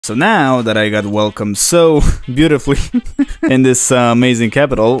So now that I got welcomed so beautifully in this amazing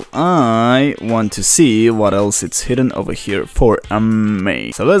capital, I want to see what else it's hidden over here for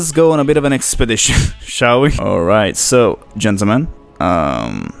me. So let's go on a bit of an expedition, shall we? Alright, so gentlemen,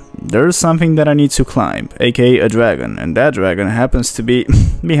 there's something that I need to climb, aka a dragon, and that dragon happens to be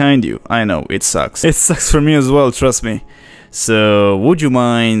behind you. I know, it sucks. It sucks for me as well, trust me. So would you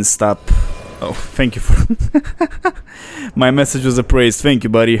mind stop... Oh, thank you for... My message was appraised. Thank you,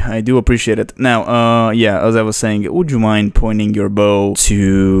 buddy. I do appreciate it. Now, yeah, as I was saying, would you mind pointing your bow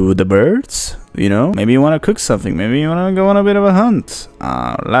to the birds? You know, maybe you want to cook something. Maybe you want to go on a bit of a hunt.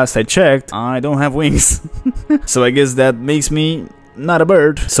 Last I checked, I don't have wings. So I guess that makes me not a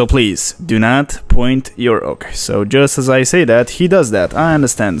bird. So please, do not point your... Okay, so just as I say that, he does that. I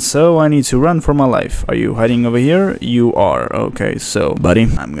understand. So I need to run for my life. Are you hiding over here? You are. Okay, so, buddy,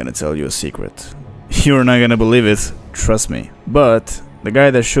 I'm gonna tell you a secret. You're not gonna believe it. Trust me. But the guy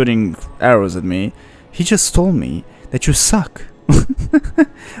that's shooting arrows at me, he just told me that you suck.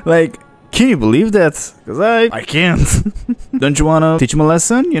 Like, can you believe that? Because I can't. Don't you wanna teach him a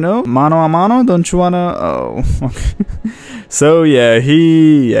lesson, you know? Mano a mano? Don't you wanna... Oh, okay. So yeah,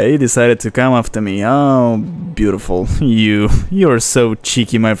 he decided to come after me. Oh, beautiful. You're so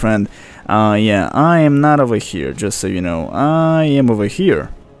cheeky, my friend. Yeah, I am not over here, just so you know. I am over here.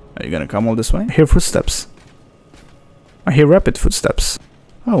 Are you gonna come all this way? I hear footsteps. I hear rapid footsteps.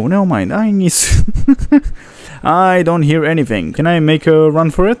 Oh, never mind. I need to... I don't hear anything. Can I make a run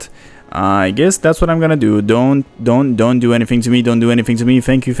for it? I guess that's what I'm gonna do. Don't do anything to me. Don't do anything to me.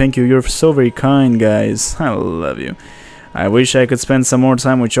 Thank you, thank you. You're so very kind, guys. I love you. I wish I could spend some more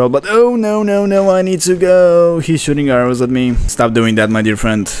time with y'all, but oh no, I need to go. He's shooting arrows at me. Stop doing that, my dear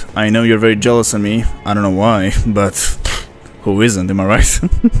friend. I know you're very jealous of me. I don't know why, but who isn't, am I right?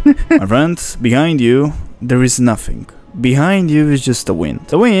 My friend, behind you, there is nothing. Behind you is just the wind.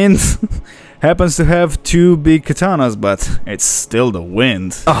 The wind happens to have two big katanas, but it's still the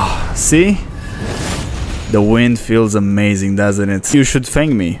wind. Ah, see? The wind feels amazing, doesn't it? You should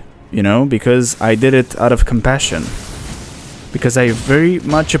thank me, you know, because I did it out of compassion. Because I very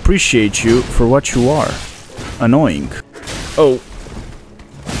much appreciate you for what you are. Annoying. Oh.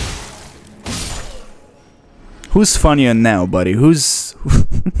 Who's funnier now, buddy? Who's...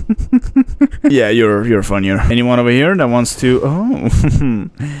 Yeah, you're funnier. Anyone over here that wants to... Oh.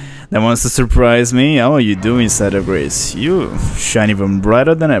 That wants to surprise me? How are you doing, Shadow Grace? You shine even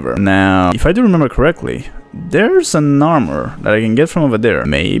brighter than ever. Now, if I do remember correctly, there's an armor that I can get from over there.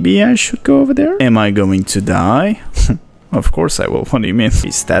 Maybe I should go over there? Am I going to die? Of course I will. What do you mean?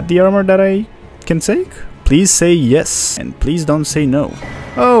 Is that the armor that I can take? Please say yes, and please don't say no.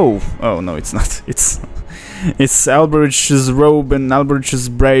 Oh no, it's not. It's Albert's robe and Albert's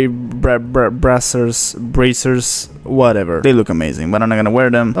bracers, whatever. They look amazing, but I'm not gonna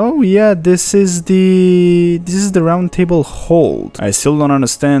wear them. Oh yeah, this is the round table hold. I still don't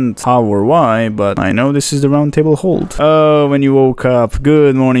understand how or why, but I know this is the round table hold. Oh, when you woke up.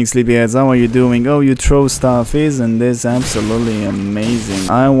 Good morning, sleepyheads. How are you doing? Oh, you throw stuff. Isn't this absolutely amazing?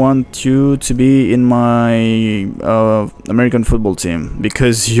 I want you to be in my American football team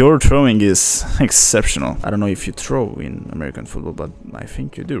because your throwing is exceptional. I don't know if you throw in American football, but I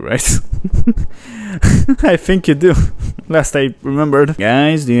think you do, right? I think you do. Last I remembered.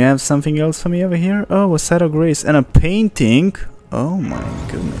 Guys, do you have something else for me over here? Oh, a set of grace and a painting. Oh my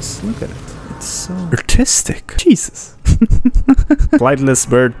goodness, look at it. It's so artistic. Jesus. Flightless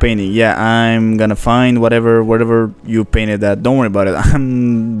bird painting. Yeah, I'm gonna find whatever you painted that. Don't worry about it.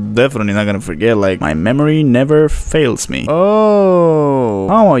 I'm definitely not gonna forget. Like, my memory never fails me. Oh,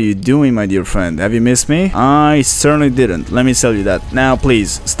 how are you doing, my dear friend? Have you missed me? I certainly didn't. Let me tell you that. Now,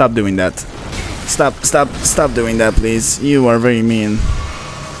 please, stop doing that. Stop doing that, please. You are very mean.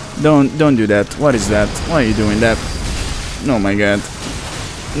 Don't do that. What is that? Why are you doing that? Oh my god.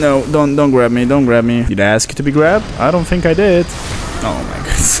 No, don't grab me, don't grab me. Did I ask you to be grabbed? I don't think I did. Oh my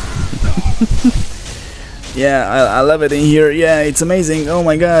goodness. Yeah, I love it in here. Yeah, it's amazing. Oh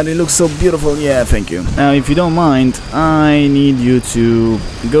my god, it looks so beautiful. Yeah, thank you. Now, if you don't mind, I need you to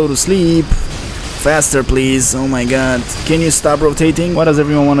go to sleep. Faster, please. Oh my god. Can you stop rotating? Why does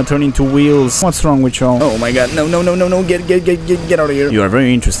everyone want to turn into wheels? What's wrong with y'all? Oh my god. No. Get out of here. You are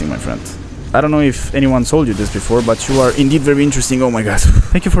very interesting, my friend. I don't know if anyone told you this before, but you are indeed very interesting. Oh my god.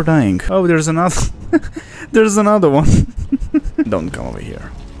 Thank you for dying. Oh, there's another... There's another one. Don't come over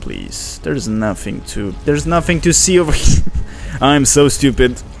here, please. There's nothing to see over here. I'm so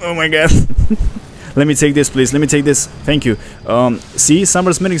stupid. Oh my god. Let me take this, please. Let me take this. Thank you. See,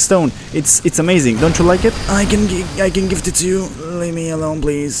 Summer Smithing Stone. It's amazing. Don't you like it? I can gift it to you. leave me alone,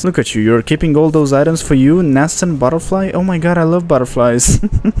 please? Look at you, you're keeping all those items for you. Nastan butterfly? Oh my god, I love butterflies.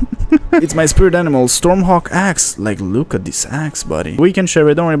 It's my spirit animal, Stormhawk axe. Like, look at this axe, buddy. We can share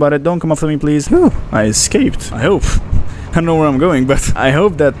it, don't worry about it. Don't come after me, please. Whew, I escaped. I hope. I don't know where I'm going, but I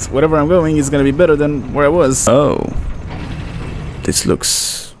hope that wherever I'm going is gonna be better than where I was. Oh. This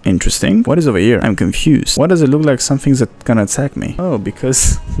looks interesting. What is over here? I'm confused. Why does it look like something's gonna attack me? Oh,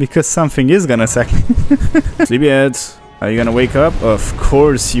 because something is gonna attack me. Sleepyhead, are you gonna wake up? Of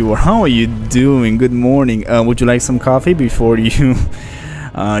course you are. How are you doing? Good morning. Would you like some coffee before you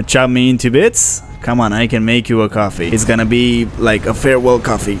chop me into bits? Come on, I can make you a coffee. It's gonna be like a farewell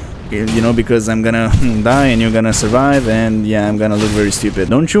coffee. You know, because I'm gonna die and you're gonna survive, and yeah, I'm gonna look very stupid.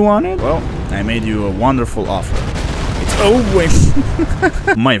 Don't you want it? Well, I made you a wonderful offer. Oh, wait.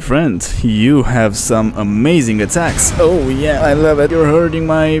 My friend, you have some amazing attacks. Oh, yeah, I love it. You're hurting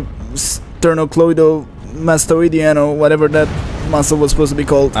my sternocleidomastoid, whatever that muscle was supposed to be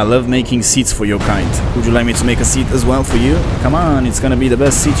called. I love making seats for your kind. Would you like me to make a seat as well for you? Come on, it's gonna be the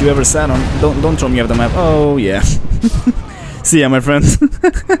best seat you ever sat on. Don't throw me off the map. Oh, yeah. See ya, my friend.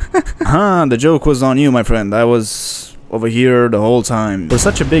 The joke was on you, my friend. I was over here the whole time. For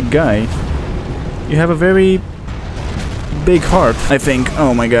such a big guy, you have a very big heart, I think.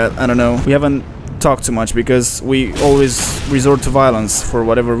 Oh my god, I don't know. We haven't talked too much because we always resort to violence for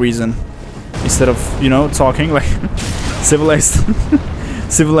whatever reason. Instead of, you know, talking like civilized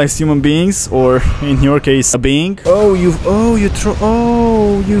civilized human beings, or in your case, a being. Oh, you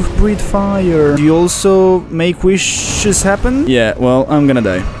breathe fire. Do you also make wishes happen? Yeah, well, I'm gonna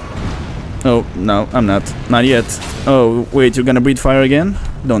die. Oh, no, I'm not. Not yet. Oh, wait, you're gonna breathe fire again?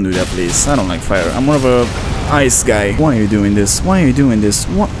 Don't do that, please. I don't like fire. I'm more of a ice guy. Why are you doing this? Why are you doing this?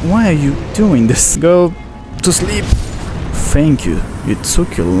 Why are you doing this? Go to sleep. Thank you. It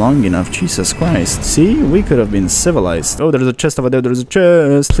took you long enough. Jesus Christ. See? We could have been civilized. Oh, there's a chest over there. There's a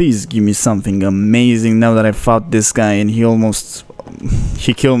chest. Please give me something amazing now that I fought this guy and he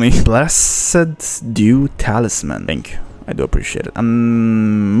killed me. Blessed Dew Talisman. Thank you. I do appreciate it.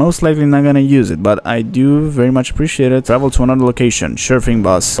 I'm most likely not gonna use it, but I do very much appreciate it. Travel to another location. Sure thing,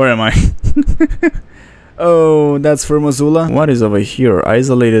 boss. Where am I? Oh, that's for Missoula. What is over here?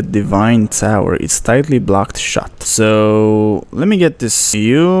 Isolated divine tower. It's tightly blocked shut. So, let me get this.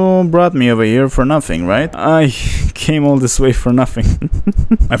 You brought me over here for nothing, right? I came all this way for nothing.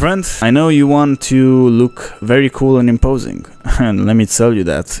 My friend, I know you want to look very cool and imposing. And let me tell you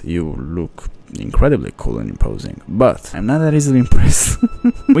that you look incredibly cool and imposing. But I'm not that easily impressed.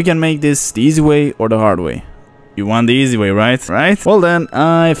 We can make this the easy way or the hard way. You want the easy way, right? Right? Well then,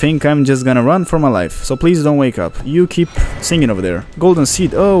 I think I'm just gonna run for my life. So please don't wake up. You keep singing over there. Golden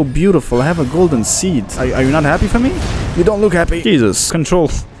seed. Oh, beautiful. I have a golden seed. Are you not happy for me? You don't look happy. Jesus. Control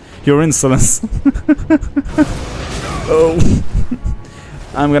your insolence. Oh.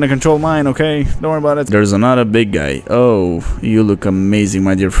 I'm gonna control mine, okay? Don't worry about it. There's another big guy. Oh, you look amazing,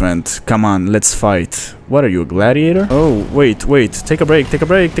 my dear friend. Come on, let's fight. What are you, a gladiator? Oh, wait. Take a break. Take a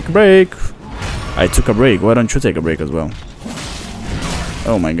break. I took a break. Why don't you take a break as well?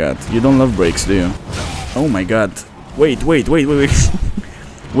 Oh my god. You don't love breaks, do you? Oh my god. Wait.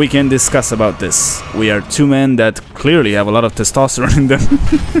 We can discuss about this. We are two men that clearly have a lot of testosterone in them.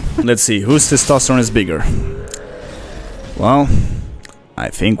 Let's see. Whose testosterone is bigger? Well, I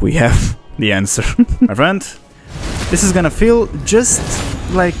think we have the answer. My friend, this is gonna feel just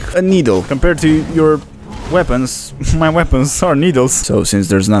like a needle compared to your weapons. My weapons are needles. So since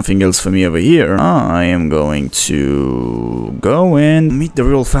there's nothing else for me over here, I am going to go and meet the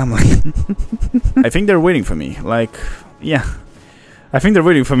real family. I think they're waiting for me. Like, yeah, I think they're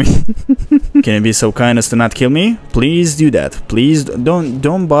waiting for me. Can you be so kind as to not kill me? Please do that. Please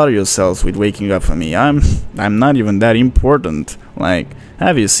don't bother yourselves with waking up for me. I'm not even that important. Like,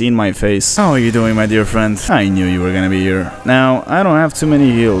 have you seen my face? How are you doing, my dear friend? I knew you were gonna be here. Now, I don't have too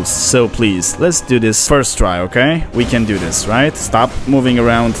many heals, so please, let's do this first try, okay? We can do this, right? Stop moving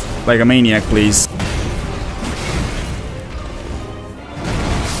around like a maniac, please.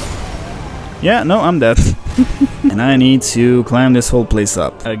 Yeah, no, I'm dead. And I need to climb this whole place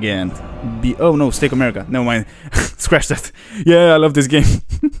up again. Oh no, Steak America. Never mind. Scratch that. Yeah, I love this game.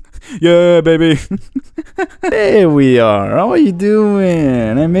 Yeah, baby. There we are. How are you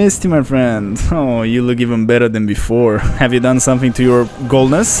doing? I missed you, my friend. Oh, you look even better than before. Have you done something to your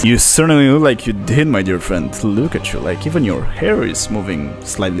goldness? You certainly look like you did, my dear friend. Look at you. Like, even your hair is moving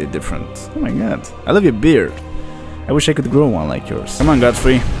slightly different. Oh my god. I love your beard. I wish I could grow one like yours. Come on,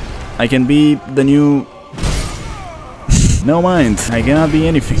 Godfrey. I can be the new... No mind. I cannot be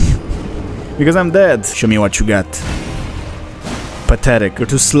anything. Because I'm dead. Show me what you got. Pathetic. You're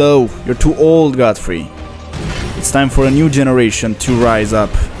too slow. You're too old, Godfrey. It's time for a new generation to rise up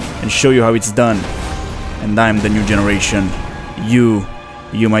and show you how it's done. And I'm the new generation. You,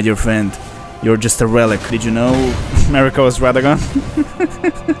 my dear friend, you're just a relic. Did you know America was Radagon?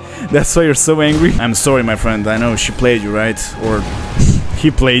 That's why you're so angry? I'm sorry, my friend. I know she played you, right? Or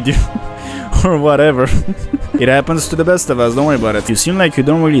he played you. Or whatever. It happens to the best of us, don't worry about it. You seem like you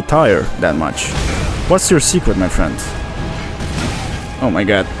don't really tire that much. What's your secret, my friend? Oh my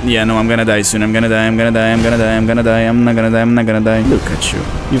god. Yeah, no, I'm gonna die soon. I'm gonna die, I'm gonna die, I'm gonna die, I'm gonna die, I'm not gonna die, I'm not gonna die. Look at you.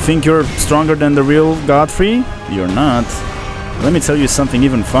 You think you're stronger than the real Godfrey? You're not. Let me tell you something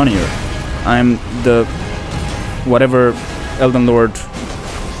even funnier. I'm the... whatever Elden Lord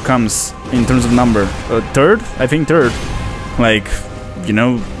comes in terms of number. Third? I think third. Like, you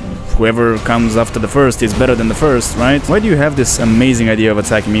know, whoever comes after the first is better than the first, right? Why do you have this amazing idea of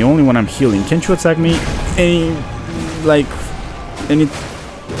attacking me only when I'm healing? Can't you attack me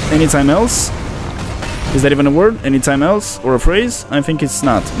anytime else? Is that even a word? Anytime else? Or a phrase? I think it's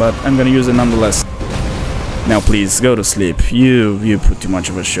not, but I'm gonna use it nonetheless. Now please, go to sleep. You put too much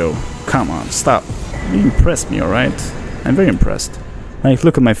of a show. Come on, stop. You impressed me, alright? I'm very impressed. Like,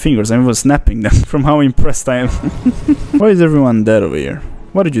 look at my fingers, I was snapping them from how impressed I am. Why is everyone dead over here?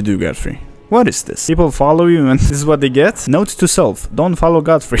 What did you do, Godfrey? What is this? People follow you and this is what they get? Note to self, don't follow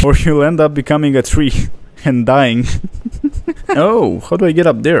Godfrey, or you'll end up becoming a tree and dying. Oh, how do I get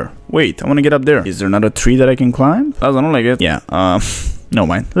up there? Wait, I want to get up there. Is there not a tree that I can climb? Doesn't look like it. Yeah, no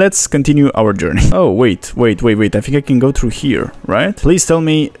mind. Let's continue our journey. Oh, wait. I think I can go through here, right? Please tell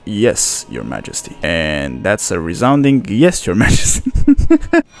me, yes, your majesty. And that's a resounding, yes, your majesty.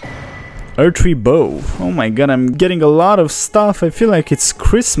 Earthly bow. Oh my god, I'm getting a lot of stuff. I feel like it's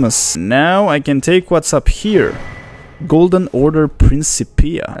Christmas. Now I can take what's up here. Golden Order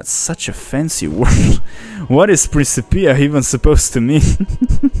Principia. That's such a fancy word. What is Principia even supposed to mean?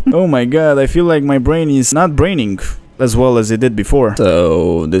 Oh my god, I feel like my brain is not braining as well as it did before.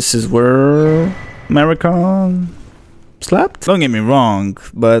 So, this is where America slept? Don't get me wrong,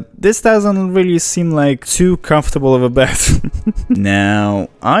 but this doesn't really seem like too comfortable of a bed. Now,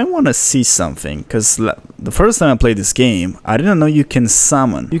 I want to see something, because the first time I played this game, I didn't know you can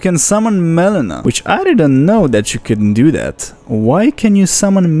summon. You can summon Melina, which I didn't know that you could do that. Why can you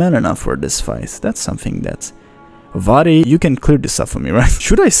summon Melina for this fight? That's something that... Vari, you can clear this up for me, right?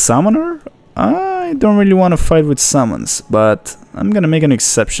 Should I summon her? I don't really want to fight with summons, but I'm gonna make an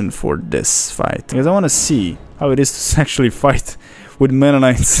exception for this fight, because I want to see how it is to actually fight with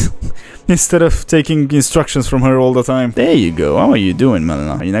Mennonites instead of taking instructions from her all the time. There you go. How are you doing,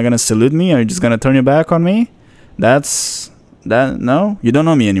 Melina? Are you not gonna salute me? Are you just gonna turn your back on me? No? You don't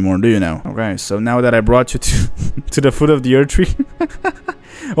know me anymore, do you now? Okay, so now that I brought you to the foot of the earth tree,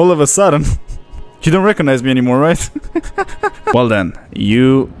 all of a sudden, you don't recognize me anymore, right? Well then,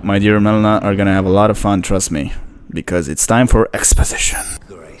 you, my dear Melina, are gonna have a lot of fun, trust me. Because it's time for exposition.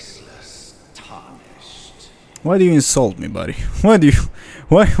 Graceless, tarnished. Why do you insult me, buddy? What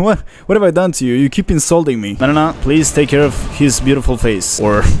have I done to you? You keep insulting me. Melina, please take care of his beautiful face.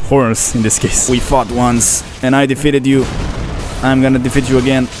 Or horns, in this case. We fought once, and I defeated you. I'm gonna defeat you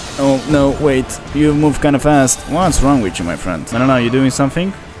again. Oh, no, wait. You move kinda fast. What's wrong with you, my friend? Melina, you doing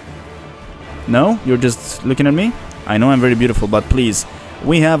something? No? You're just looking at me? I know I'm very beautiful, but please.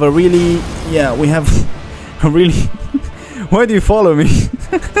 We have a really... Yeah, we have a really... Why do you follow me?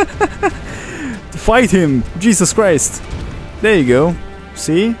 Fight him! Jesus Christ! There you go.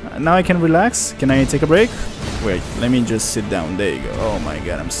 See? Now I can relax. Can I take a break? Wait, let me just sit down. There you go. Oh my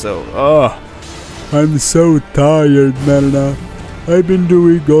god, I'm so... Oh! I'm so tired, Melina. I've been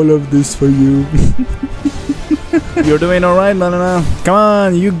doing all of this for you. You're doing alright, Melina. Come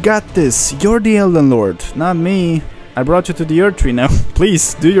on, you got this. You're the Elden Lord, not me. I brought you to the Earth Tree now.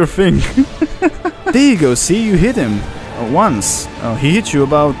 Please, do your thing. There you go, see? You hit him. Once. He hit you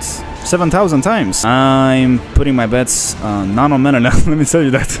about 7,000 times. I'm putting my bets not on Melina. Let me tell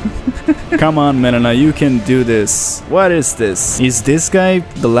you that. Come on, Melina, you can do this. What is this? Is this guy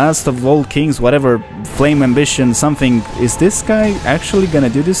the last of all kings? Whatever, flame ambition, something. Is this guy actually gonna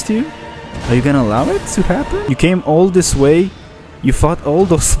do this to you? Are you gonna allow it to happen? You came all this way, you fought all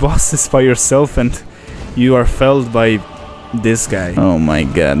those bosses by yourself, and you are felled by this guy. Oh my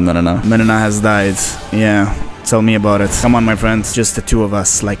god, Melina. Melina has died. Yeah, tell me about it. Come on, my friends, just the two of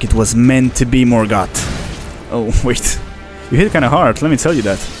us, like it was meant to be, Morgott. Oh, wait. You hit kinda hard, let me tell you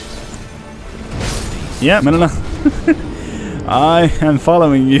that. Yeah, Melina. I am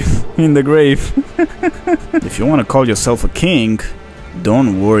following you in the grave. If you want to call yourself a king,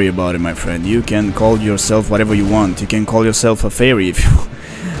 don't worry about it, my friend. You can call yourself whatever you want. You can call yourself a fairy if you...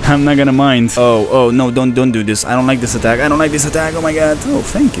 I'm not gonna mind. Oh, no, don't do this. I don't like this attack. I don't like this attack. Oh my god. Oh,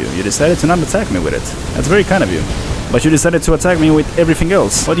 thank you. You decided to not attack me with it. That's very kind of you. But you decided to attack me with everything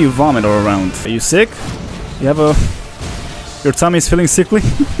else. Why do you vomit all around? Are you sick? You have a... Your tummy is feeling sickly?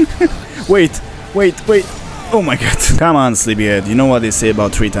 Wait. Oh my god. Come on, sleepyhead. You know what they say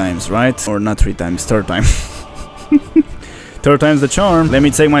about 3 times, right? Or not 3 times, 3rd time. 3rd time's the charm. Let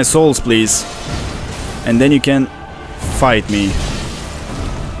me take my souls, please. And then you can fight me.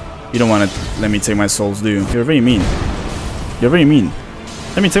 You don't want to let me take my souls, do you? You're very mean. You're very mean.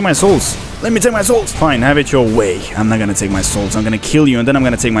 Let me take my souls. Let me take my souls. Fine, have it your way. I'm not gonna take my souls. I'm gonna kill you and then I'm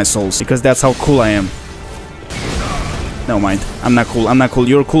gonna take my souls. Because that's how cool I am. No mind. I'm not cool. I'm not cool.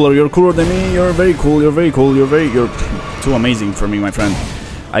 You're cooler. You're cooler than me. You're very cool. You're very cool. You're too amazing for me, my friend.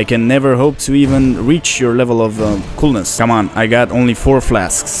 I can never hope to even reach your level of coolness. Come on. I got only 4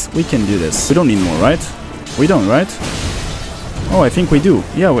 flasks. We can do this. We don't need more, right? We don't, right? Oh, I think we do.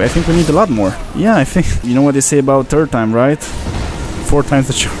 Yeah, I think we need a lot more. Yeah, I think... You know what they say about 3rd time, right? 4 times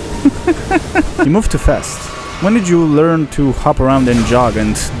the charm. You move too fast. When did you learn to hop around and jog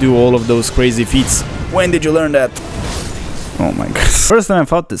and do all of those crazy feats? When did you learn that? Oh my god. First time I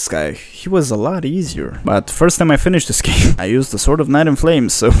fought this guy, he was a lot easier. But first time I finished this game, I used the Sword of Night and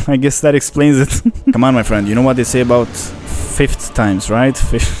Flames, so I guess that explains it. Come on, my friend, you know what they say about 5th times, right?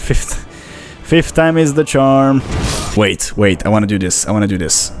 5th time is the charm. Wait, I wanna do this,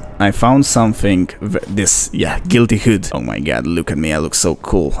 I found something, yeah, guilty hood. Oh my god, look at me, I look so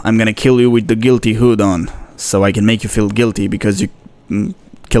cool. I'm gonna kill you with the guilty hood on, so I can make you feel guilty because you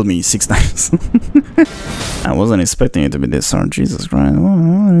killed me 6 times. I wasn't expecting it to be this hard, Jesus Christ.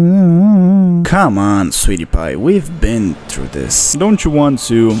 Come on, sweetie pie, we've been through this. Don't you want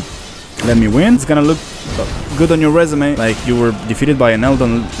to let me win? It's gonna look good on your resume, like you were defeated by an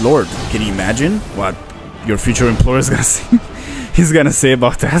Elden Lord. Can you imagine what your future employer is gonna say? He's gonna say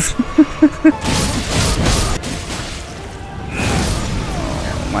about that.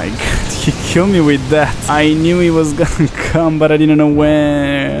 Oh my god, he killed me with that. I knew he was gonna come, but I didn't know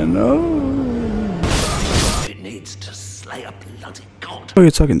when. Oh. It needs to slay a bloody god. Who are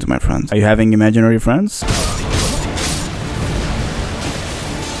you talking to, my friends? Are you having imaginary friends?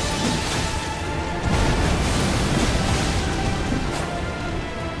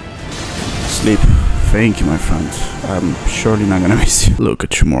 Sleep. Thank you, my friend. I'm surely not gonna miss you. Look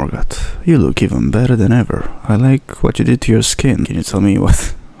at you, Morgott. You look even better than ever. I like what you did to your skin. Can you tell me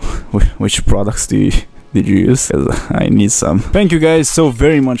which products did you use? 'Cause I need some. Thank you guys so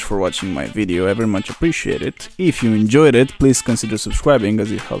very much for watching my video. I very much appreciate it. If you enjoyed it, please consider subscribing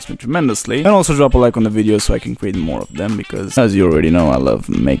as it helps me tremendously. And also drop a like on the video so I can create more of them because, as you already know, I love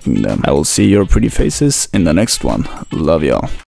making them. I will see your pretty faces in the next one. Love y'all.